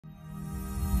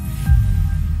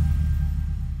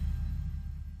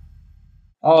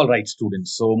All right,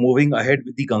 students. So moving ahead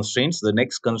with the constraints, the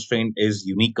next constraint is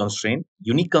unique constraint.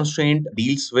 Unique constraint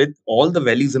deals with all the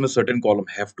values in a certain column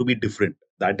have to be different.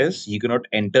 That is, you cannot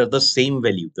enter the same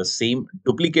value, the same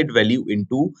duplicate value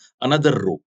into another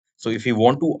row. So if you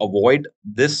want to avoid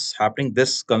this happening,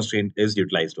 this constraint is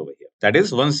utilized over here. That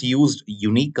is, once used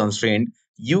unique constraint,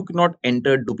 you cannot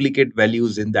enter duplicate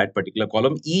values in that particular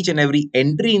column. Each and every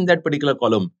entry in that particular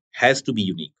column has to be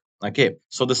unique. Okay,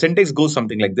 so the syntax goes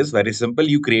something like this. Very simple.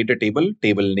 You create a table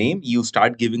name, you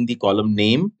start giving the column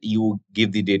name, you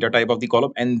give the data type of the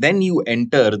column, and then you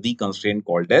enter the constraint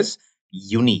called as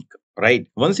unique, right?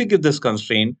 Once you give this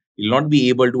constraint, you'll not be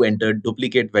able to enter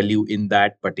duplicate value in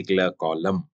that particular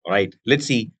column, right? Let's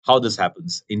see how this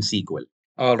happens in SQL.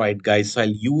 All right, guys, so I'll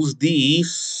use the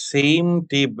same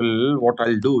table. What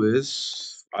I'll do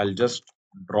is I'll just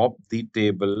drop the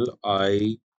table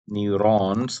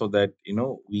iNeuron so that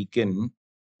we can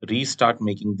restart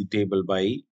making the table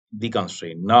by the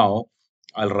constraint. Now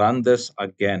I'll run this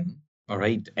again. All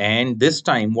right, and this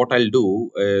time what I'll do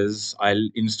is I'll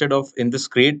instead of in this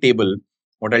create table,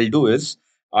 what I'll do is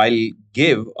I'll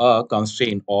give a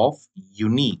constraint of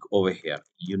unique over here.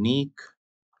 Unique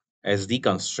as the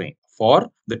constraint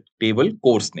for the table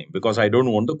course name because I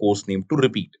don't want the course name to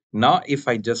repeat. Now, if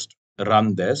I just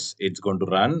run this, it's going to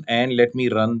run and let me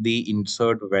run the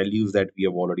insert values that we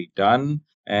have already done.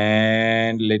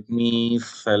 And let me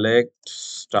select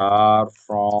star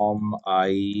from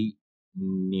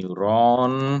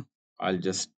iNeuron. I'll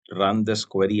just run this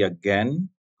query again,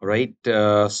 right?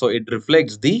 So it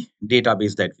reflects the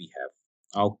database that we have.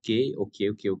 Okay.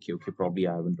 Probably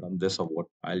I haven't run this or what.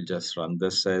 I'll just run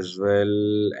this as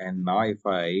well. And now if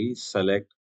I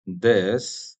select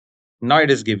this, now it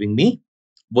is giving me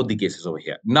both the cases over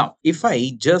here. Now, if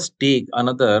I just take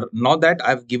another, now that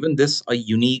I've given this a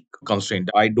unique constraint,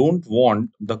 I don't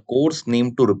want the course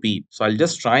name to repeat. So I'll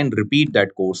just try and repeat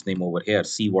that course name over here,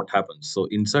 see what happens. So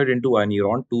insert into a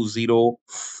neuron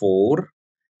 204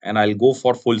 and I'll go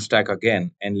for full stack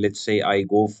again. And let's say I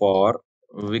go for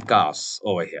Vikas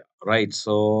over here, right?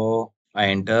 So I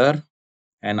enter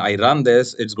and I run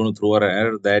this, it's going to throw an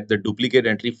error that the duplicate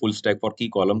entry full stack for key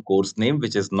column course name,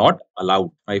 which is not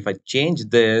allowed. Now, if I change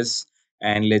this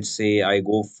and let's say I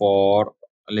go for,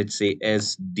 let's say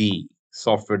SD,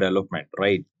 software development,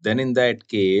 right? Then in that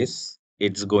case,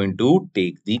 it's going to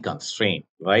take the constraint,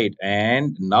 right?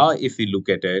 And now if you look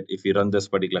at it, if you run this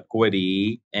particular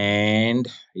query and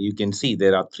you can see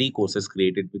there are three courses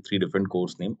created with three different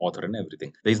course name, author and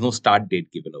everything. There is no start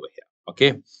date given over here.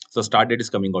 Okay, so start date is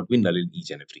coming out to be null in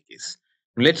each and every case.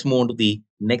 Let's move on to the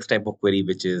next type of query,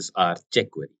 which is our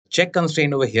check query. Check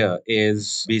constraint over here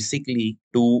is basically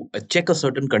to check a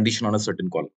certain condition on a certain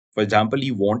column. For example,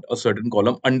 you want a certain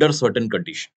column under certain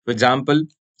condition. For example,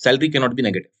 salary cannot be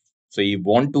negative. So you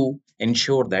want to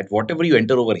ensure that whatever you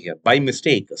enter over here, by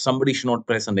mistake, somebody should not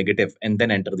press a negative and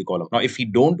then enter the column. Now, if you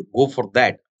don't go for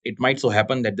that, it might so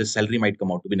happen that the salary might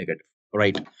come out to be negative,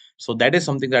 right? So that is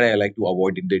something that I like to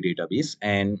avoid in the database.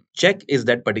 And check is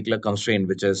that particular constraint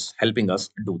which is helping us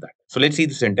do that. So let's see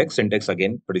the syntax. Syntax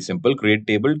again, pretty simple. Create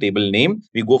table, table name.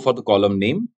 We go for the column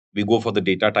name. We go for the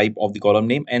data type of the column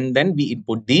name, and then we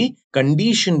input the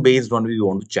condition based on we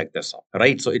want to check this out,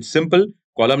 right? So it's simple.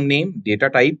 Column name, data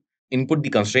type, input the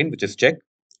constraint, which is check,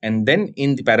 and then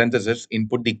in the parentheses,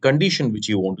 input the condition which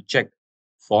you want to check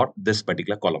for this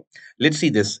particular column. Let's see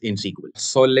this in SQL.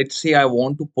 So let's say I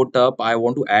want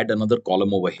to add another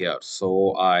column over here.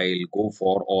 So I'll go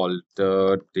for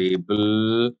the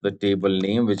table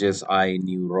name, which is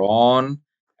iNeuron,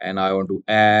 and I want to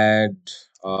add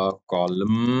a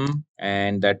column,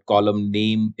 and that column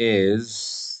name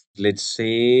is, let's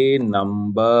say,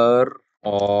 number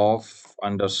of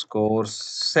underscore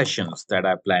sessions that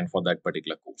I plan for that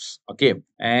particular course. Okay.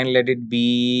 And let it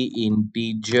be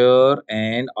integer.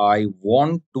 And I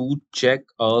want to check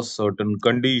a certain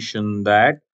condition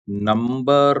that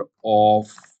number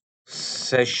of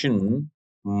session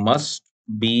must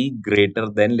be greater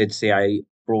than, let's say I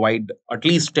provide at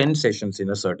least 10 sessions in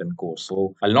a certain course.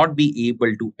 So I'll not be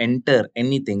able to enter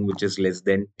anything which is less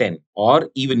than 10 or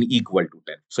even equal to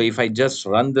 10. So if I just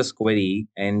run this query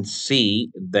and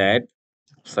see that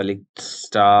select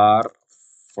star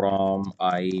from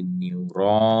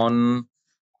iNeuron,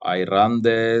 I run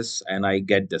this and I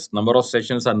get this. Number of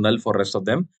sessions are null for rest of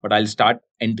them, but I'll start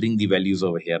entering the values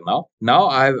over here now. Now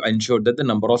I've ensured that the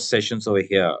number of sessions over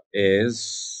here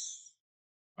is,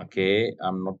 okay,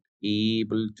 I'm not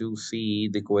able to see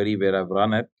the query where I've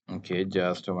run it. Okay,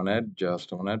 just a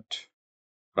minute.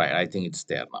 Right, I think it's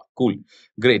there now. Cool,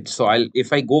 great. So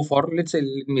if I go for, let's say,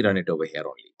 let me run it over here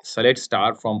only. So let's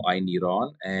start from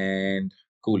iNeuron and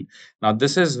Cool. Now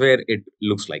this is where it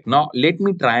looks like. Now let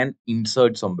me try and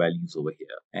insert some values over here.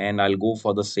 And I'll go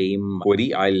for the same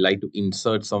query. I'll like to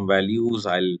insert some values.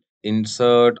 I'll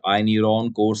insert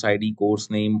iNeuron, course ID, course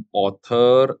name,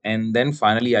 author, and then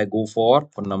finally I go for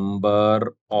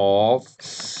number of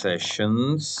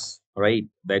sessions. Right,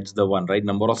 that's the one, right?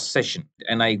 Number of session.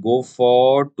 And I go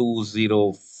for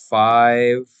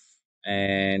 205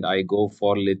 and I go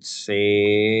for, let's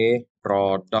say,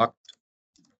 product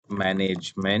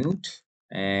management,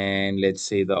 and let's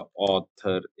say the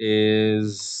author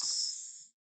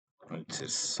is, let's say,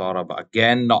 Saurabh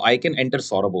again. Now I can enter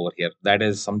Saurabh over here. That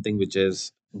is something which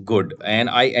is good. And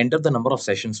I enter the number of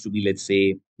sessions to be, let's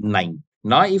say, 9.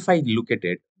 Now if I look at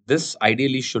it, this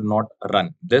ideally should not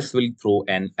run. This will throw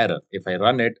an error. If I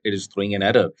run it, it is throwing an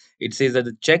error. It says that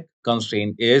the check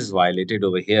constraint is violated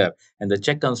over here. And the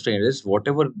check constraint is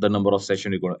whatever the number of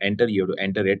session you're going to enter, you have to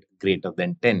enter it greater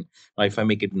than 10. Now if I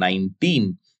make it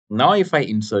 19, now if I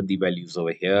insert the values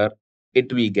over here,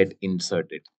 it will get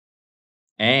inserted.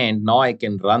 And now I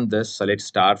can run this. So let's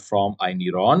start from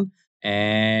iNeuron,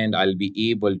 and I'll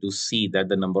be able to see that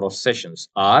the number of sessions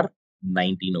are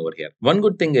 19 over here. One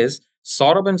good thing is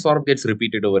Saurabh and Saurabh gets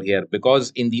repeated over here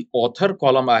because in the author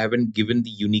column, I haven't given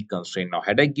the unique constraint. Now,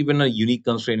 had I given a unique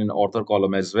constraint in the author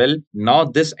column as well, now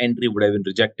this entry would have been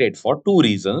rejected for two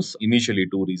reasons. Initially,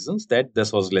 two reasons, that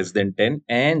this was less than 10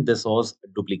 and this was a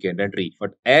duplicate entry.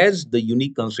 But as the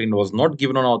unique constraint was not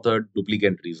given on author,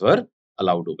 duplicate entries were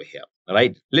allowed over here.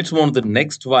 Right. Let's move on to the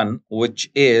next one, which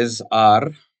is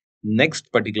our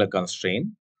next particular constraint,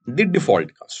 the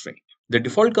default constraint. The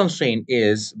default constraint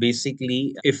is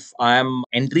basically if I'm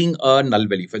entering a null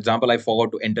value. For example, I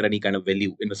forgot to enter any kind of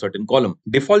value in a certain column.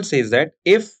 Default says that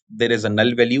if there is a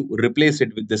null value, replace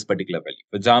it with this particular value.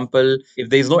 For example, if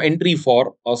there is no entry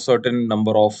for a certain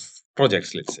number of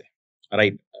projects, let's say,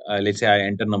 right? Let's say I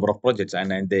enter number of projects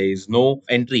and there is no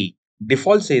entry.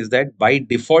 Default says that by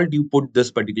default, you put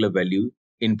this particular value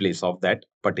in place of that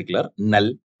particular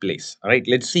null place. All right,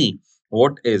 let's see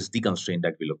what is the constraint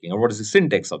that we're looking at. What is the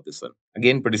syntax of this one?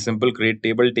 Again, pretty simple. Create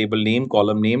table, table name,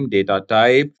 column name, data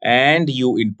type, and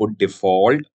you input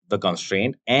default, the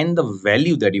constraint, and the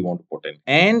value that you want to put in.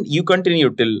 And you continue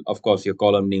till, of course, your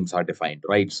column names are defined,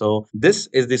 right? So this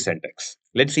is the syntax.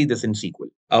 Let's see this in SQL.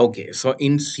 Okay, so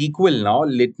in SQL now,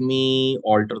 let me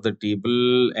alter the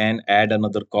table and add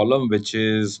another column, which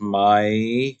is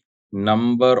my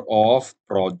number of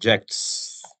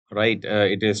projects. Right,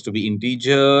 it is to be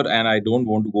integer, and I don't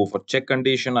want to go for check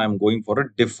condition. I'm going for a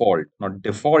default. Now,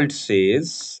 default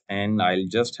says, and I'll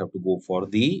just have to go for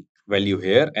the value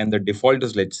here, and the default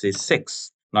is, let's say,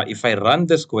 6. Now, if I run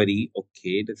this query,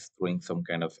 okay, it is throwing some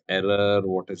kind of error.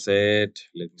 What is it?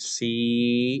 Let me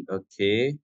see.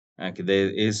 Okay, there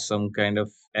is some kind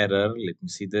of error. Let me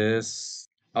see this.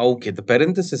 Okay, the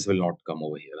parenthesis will not come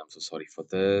over here. I'm so sorry for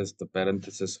this. The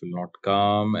parenthesis will not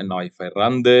come. And now if I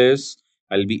run this,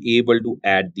 I'll be able to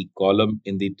add the column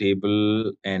in the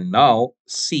table. And now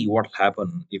see what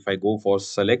happened if I go for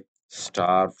select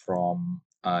star from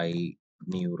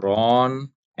iNeuron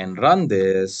and run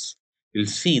this. You'll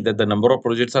see that the number of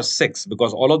projects are 6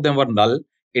 because all of them were null.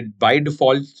 It by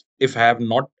default, if I have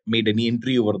not made any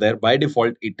entry over there, by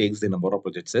default, it takes the number of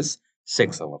projects as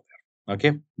 6 over there.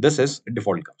 Okay, this is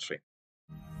default constraint.